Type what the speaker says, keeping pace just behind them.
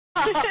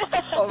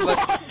Oh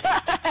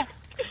my.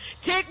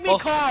 Take me Oh.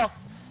 car.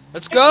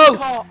 Let's Take me go!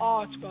 car.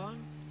 Oh, it's gone.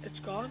 It's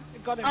gone.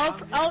 It got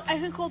impounded. I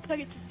think I'll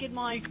take it to get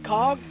my...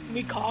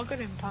 Me car got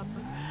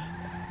impounded.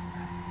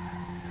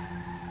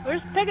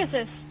 Where's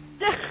Pegasus?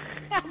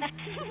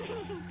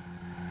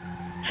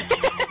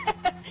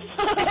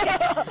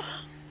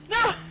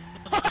 No!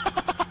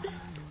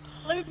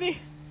 Leave me.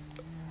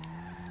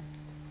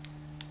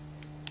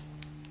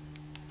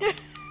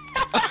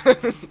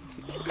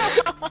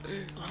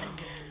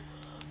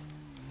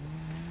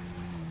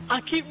 I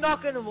keep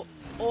knocking him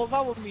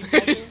over with me.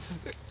 Nuggets.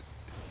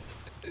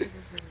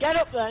 Get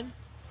up then.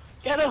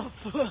 Get up.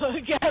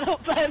 Get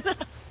up then.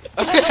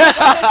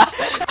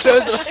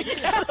 Close the...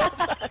 Get up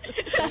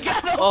then.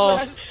 Get up Oh.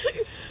 then.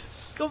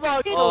 Come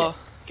on, get Oh. up.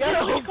 Get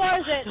up. Which car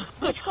is it?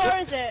 Which car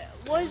is it?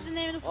 What is the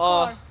name of the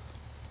Oh. car?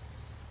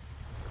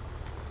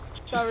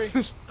 Sorry,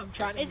 I'm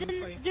trying to Isn't,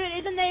 move for you. dude,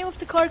 is the name of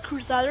the car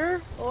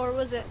Crusader? Or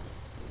was it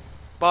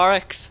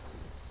Barracks.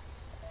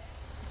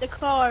 the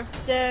car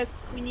that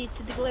we need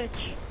to the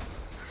glitch?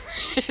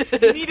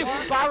 You need a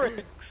barrack.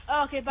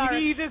 Oh, okay, You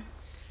Barrett. need a...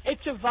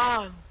 It's a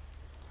van.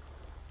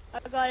 I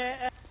got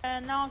it.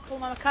 Now I'll call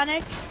my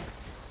mechanic.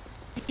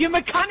 Your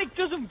mechanic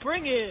doesn't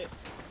bring it.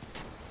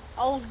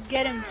 I'll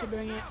get him to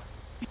bring it.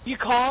 You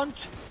can't.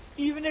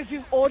 Even if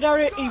you order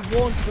it, he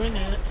won't bring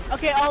it.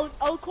 Okay,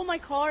 I'll call my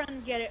car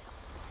and get it.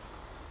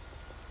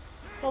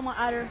 Call my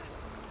adder.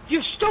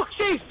 You stuck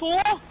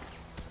C4?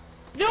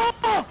 No!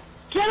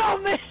 Get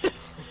on me!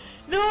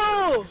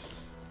 No!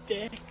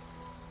 Dick.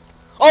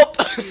 Oh!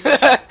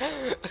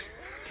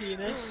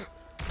 Penis.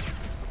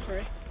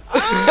 Prick.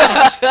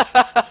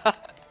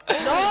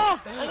 No!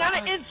 I'm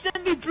gonna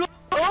instantly blow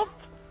up!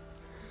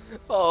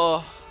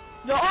 Oh.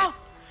 No!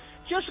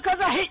 Just because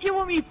I hit you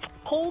with me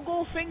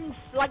pogo things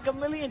like a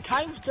million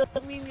times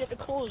doesn't mean you have to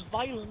cause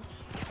violence.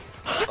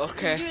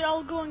 Okay. Dude,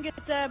 I'll go and get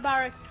the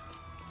barrack.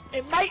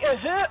 It might have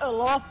hurt a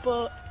lot,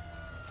 but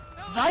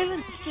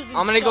violence doesn't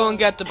I'm gonna go and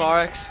get the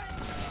barracks.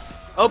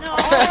 Oh.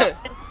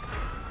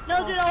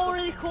 No, dude, I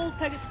already called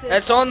Pegasus.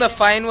 It's on the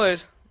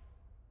Finewood.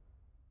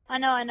 I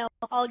know.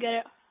 I'll get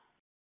it.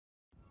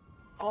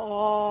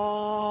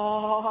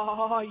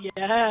 Oh,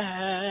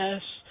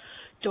 yes.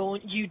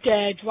 Don't you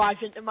dare drive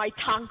into my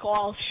tank or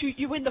I'll shoot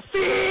you in the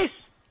face!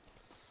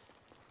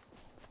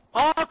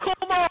 Oh,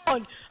 come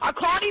on! I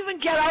can't even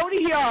get out of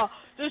here!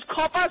 There's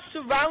coppers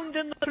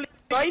surrounding the place,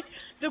 right?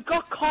 They've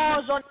got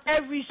cars on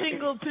every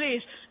single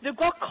place. They've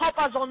got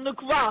coppers on the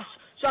grass,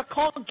 so I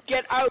can't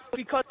get out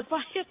because if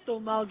I hit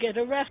them, I'll get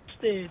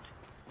arrested.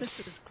 This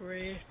is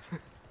great.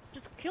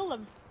 Just kill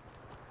them.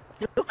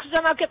 Look, 'cause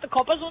then I'll get the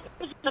coppers on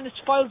and it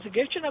spoils the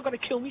gift and I've got to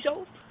kill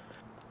myself.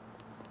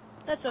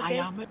 That's okay.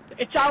 I am.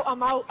 It's out.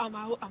 I'm out. I'm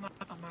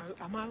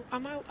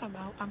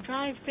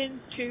driving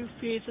to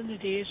Fears in the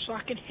Days so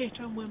I can hit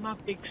him with my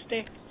big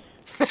stick.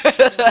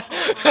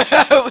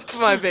 With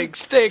my big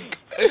stick.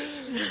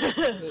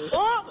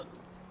 Oh!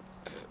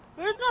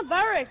 Where's my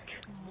barrack?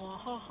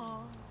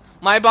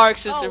 My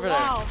barracks is Oh, over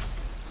wow. there.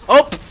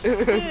 Oh!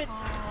 Dude,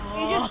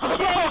 you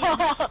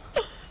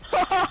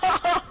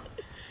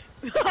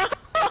just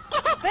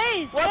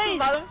Faze, What's the Faze,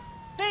 matter?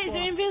 Faze,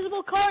 your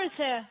invisible car is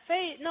here.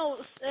 Faze, no,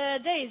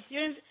 Daze,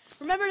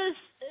 remember this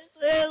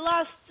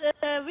last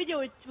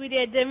video we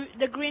did,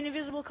 the green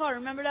invisible car,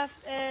 remember that,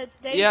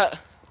 Daze? Yeah.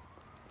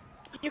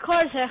 Your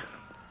car is here.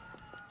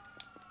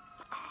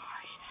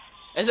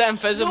 Is it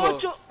invisible?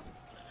 No,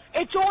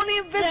 it's only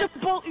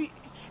invisible.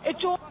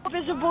 It's only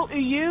visible to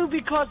you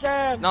because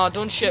No,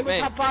 don't shit me.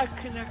 a bad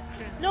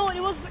connection. No,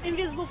 it was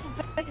invisible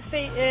for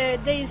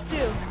Daze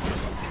too.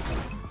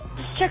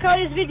 Just check out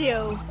his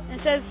video,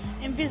 it says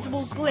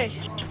invisible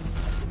glitch.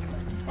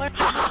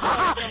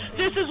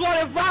 This is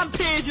what a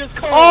rampage is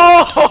called.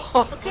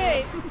 Oh!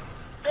 Okay,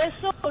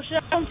 so should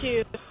I come to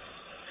you?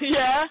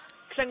 Yeah,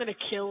 because I'm gonna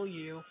kill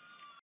you.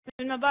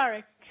 In my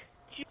barrack.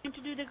 Do you want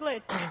to do the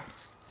glitch?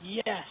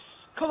 Yes.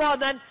 Come on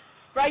then.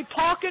 Right,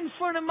 park in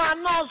front of my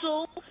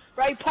nozzle.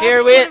 Right, park Here,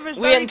 in wait- front of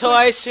his wait very until quick.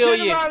 I show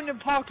Turn you. around and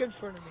park in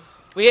front of me.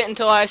 Wait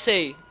until I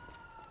see.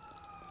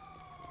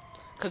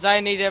 Cause I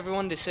need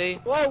everyone to see.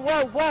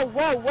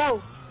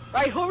 Whoa.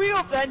 Right, hurry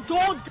up then.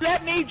 Don't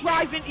let me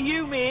drive into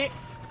you, mate.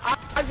 I'm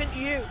driving into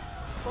you.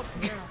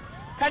 Fucking hell.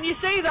 Can you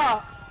see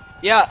that?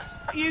 Yeah.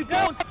 You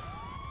don't.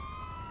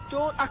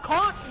 I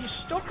can't. You're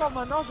stuck on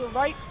my nozzle,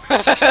 right?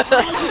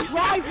 I'm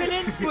driving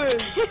into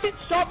it.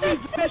 Stop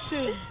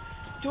reversing.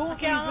 Don't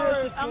Okay,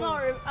 reverse. I'm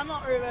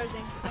not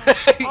reversing.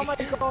 Oh my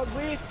god,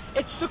 wait.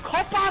 It's the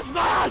coppers,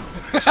 man!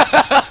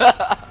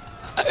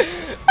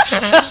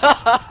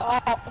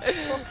 Oh,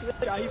 fuck this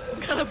guy. I'm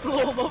gonna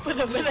blow him up in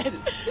a minute.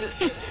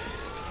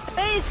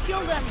 Please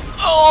kill them!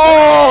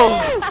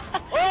 Oh!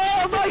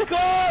 Oh my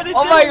god! It's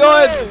Oh my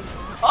god!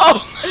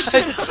 Oh!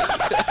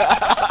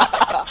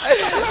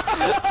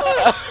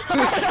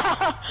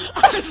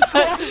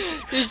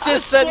 He's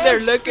just sitting there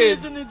looking.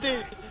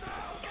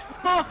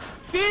 Oh,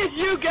 Fizz,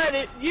 you get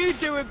it. You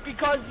do it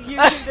because you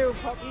can do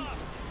it, puppy.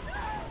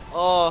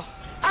 Oh.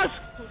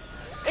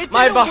 It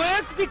My didn't ba-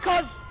 work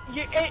because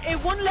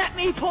it wouldn't let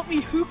me put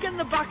me hook in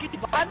the back of the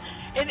van.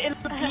 it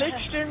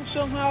glitched in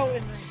somehow.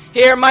 And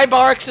Here, my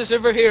barracks is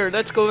over here.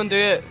 Let's go and do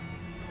it.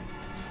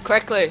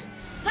 Quickly.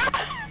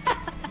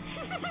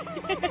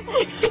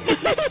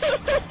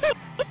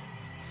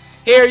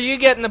 Here, you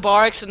get in the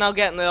barracks and I'll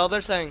get in the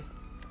other thing.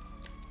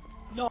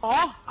 no,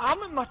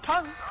 I'm in my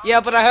tank. Yeah,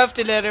 but I have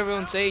to let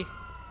everyone see.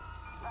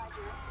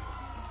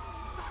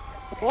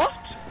 What?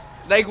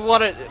 Like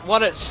what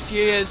its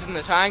view is in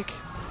the tank.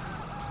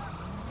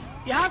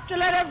 You have to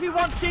let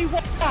everyone see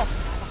what?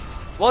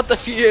 What the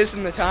view is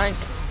in the tank.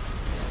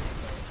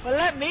 Well,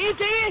 let me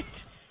do it.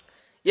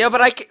 Yeah,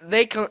 but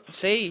they can't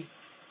see.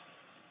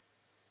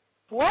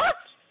 What?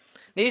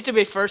 Needs to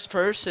be first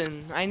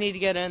person. I need to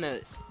get in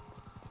it.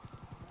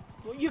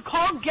 Well, you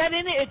can't get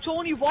in it. It's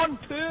only one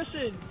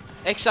person.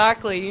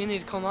 Exactly, you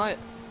need to come out.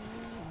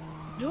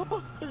 No,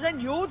 because then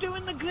you're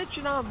doing the glitch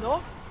and I'm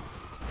not.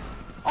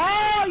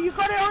 Oh, you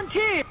got it on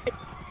tape.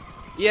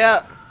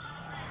 Yeah.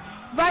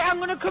 Right, I'm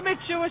gonna commit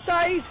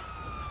suicide.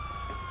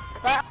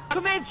 Right, I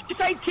committed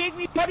suicide. Take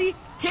me body.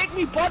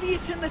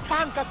 It's in the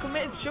tank. I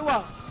committed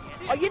suicide.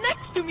 Are you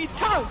next to me,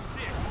 tank?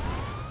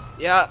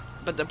 Yeah,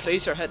 but the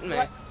police are hitting me.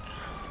 Right.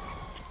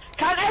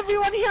 Can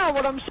everyone hear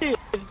what I'm saying?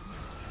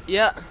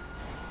 Yeah.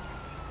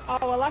 Oh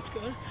well, that's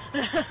good.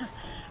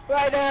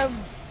 Right,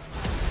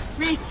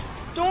 Reese,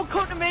 don't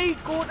come to me.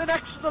 Go to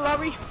next to the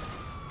lorry.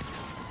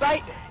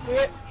 Right,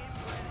 wait.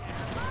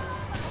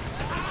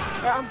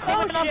 Right,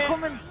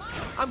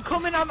 I'm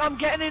coming. I'm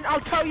getting in. I'll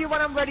tell you when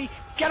I'm ready.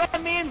 Get on the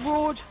main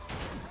road.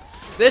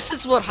 This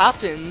is what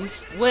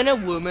happens when a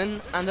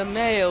woman and a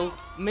male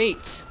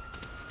meet.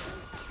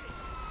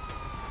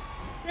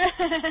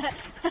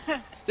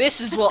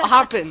 This is what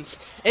happens.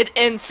 It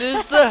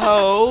enters the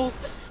hole.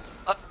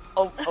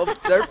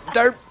 Derp,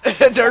 derp,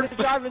 derp.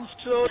 Driving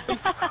slowly.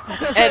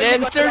 It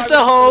enters the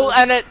hole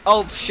and it.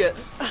 Oh shit!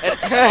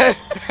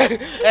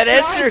 It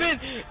enters.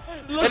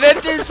 It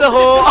enters the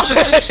hole.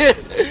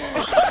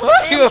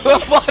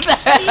 What the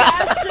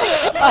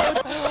hell?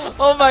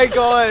 Oh my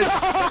god!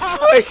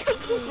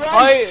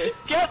 Right,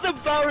 get the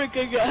barrack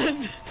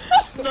again.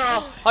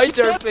 No. How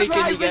derpy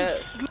can you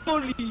get?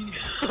 Slowly.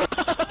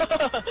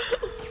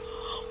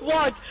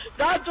 What?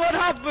 That's what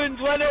happens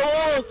when it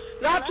all.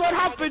 That's what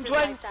happens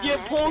when you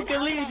poke a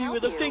lady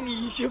with a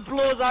thingy. She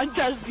blows on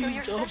just So your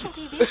up.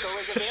 specialty vehicle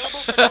is available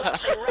for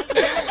collection right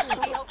now, and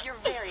we hope you're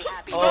very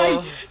happy.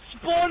 Oh,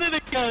 Spawn it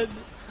again.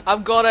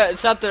 I've got it.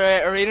 It's at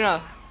the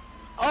arena.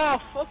 Oh,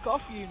 fuck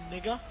off, you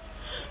nigga.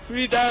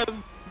 Read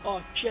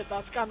Oh shit,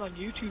 that's gone on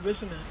YouTube,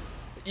 isn't it?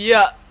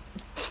 Yeah.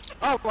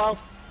 Oh well.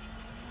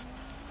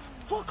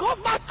 Fuck off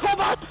my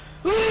cupboard!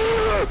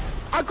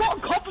 I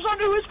got cops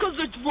under us because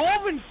the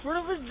drove in front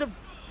of us.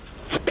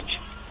 The bitch.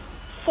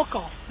 Fuck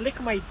off. Lick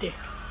my dick.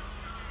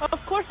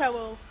 Of course I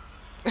will.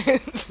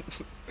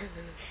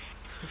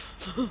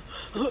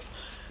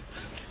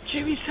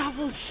 Jimmy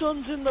Savile's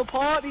son's in the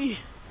party.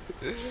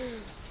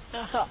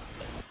 I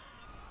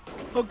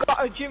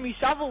got a Jimmy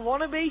Savile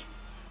wannabe.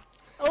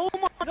 Oh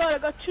my god, I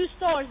got 2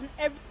 stars and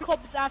every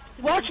cup is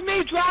after me. Watch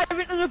me drive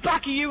into the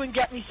back of you and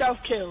get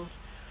myself killed.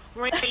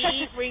 Ring,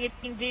 ring, a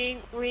ding,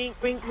 ding, ring,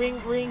 ring, ring,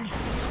 ring.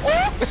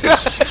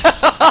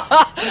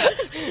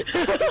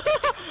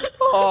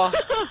 Oh.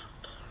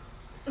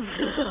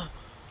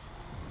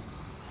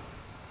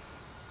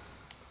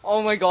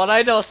 Oh my god,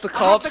 I lost the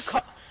cops.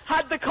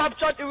 Had the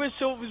cops onto us,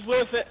 so it was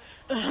worth it.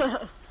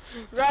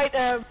 Right,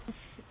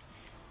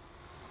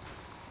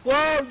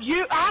 well,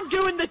 I'm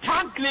doing the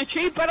tank glitch.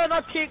 You better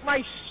not take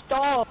my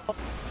star. You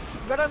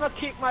better not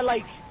take my,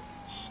 like,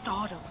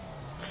 stardom.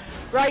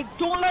 Right,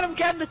 don't let him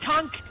get in the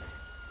tank.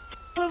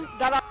 Tell him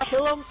that I'll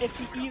kill him if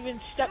he even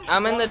steps.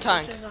 I'm in the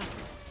tank.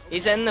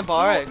 He's in the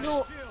barracks.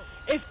 No,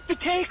 if he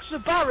takes the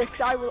barracks,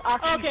 I will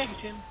actually Okay.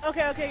 shoot him.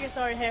 Okay,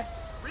 sorry, here.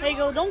 There you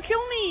go, don't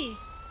kill me!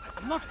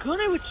 I'm not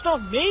gonna, it's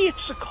not me,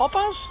 it's the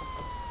coppers.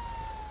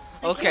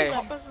 Okay.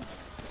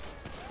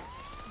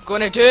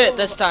 Gonna do it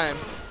this time.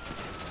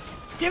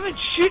 Steven,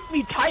 shoot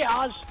me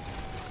tires.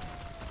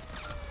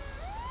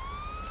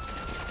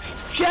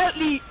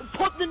 Gently,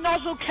 put the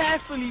nozzle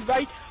carefully,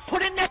 right?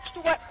 Put it next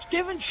to it.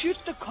 Steven, shoot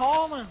the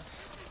car, man.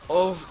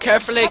 Oh,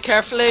 carefully,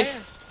 carefully,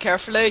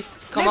 carefully.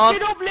 Come on.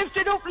 Lift it up, lift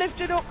it up, lift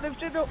it up,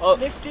 lift it up. Oh.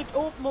 Lift it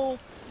up more.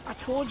 I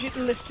told you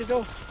to lift it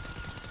up.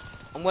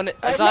 I'm gonna.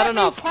 Right, Is that let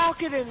enough? me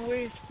park it in,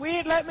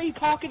 wait, let me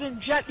park it in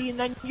gently and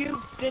then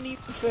you then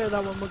even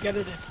further when we'll get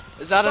it in.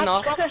 Is that Stop,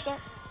 enough? stop, stop.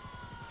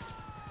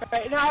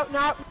 Right,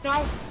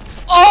 now.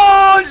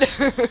 Oh!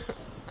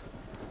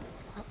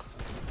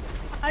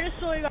 I just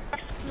saw you guys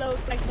explode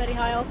like very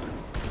high up.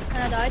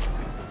 And I died.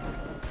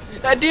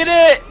 I did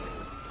it!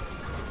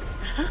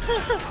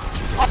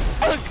 What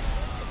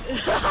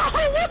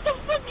the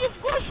fuck, you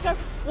squashed them?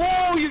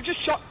 Whoa, you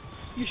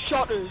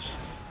shot us.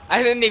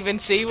 I didn't even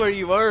see where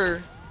you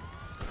were.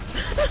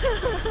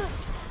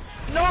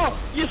 No,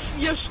 you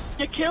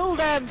killed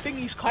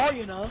Thingy's car,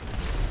 you know.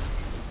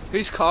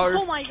 Whose car?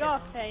 Oh my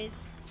god, FaZe.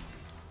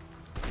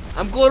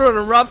 I'm going on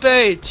a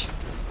rampage.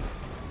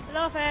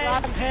 Hello, FaZe.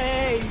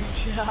 Rampage.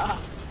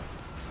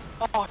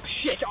 Oh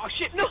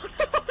shit, no.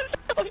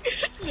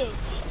 No.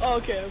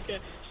 Okay.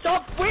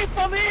 Stop! Wait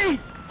for me!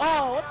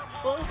 Oh, what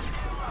the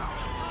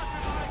fuck?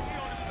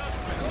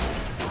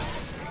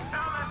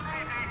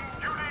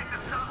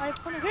 I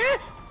put it here.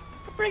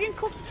 Friggin'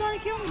 Cook's trying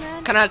to kill me,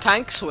 man. Can a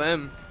tank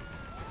swim?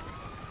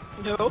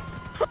 No.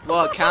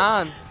 Well, it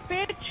can.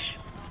 Bitch.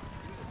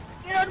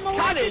 Get out of my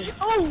Can way. it?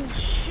 Oh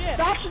shit.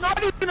 That's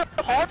not even a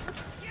pond.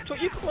 So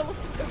you call it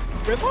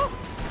a river?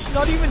 It's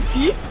not even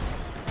deep.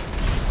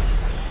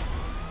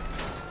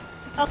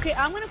 Okay,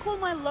 I'm gonna call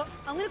my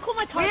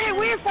target.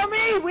 Wait for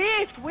me!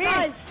 Wait!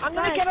 Guys, I'm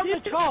gonna guys, get on the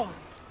just- top.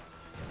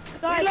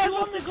 Guys, Let's who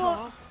wants on to the go?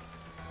 top.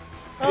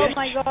 Oh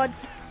my god.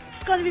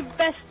 It's gonna be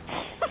best.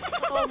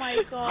 Oh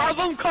my god. Have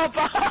him,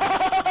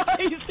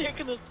 copper! He's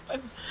taking a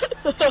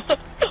spin.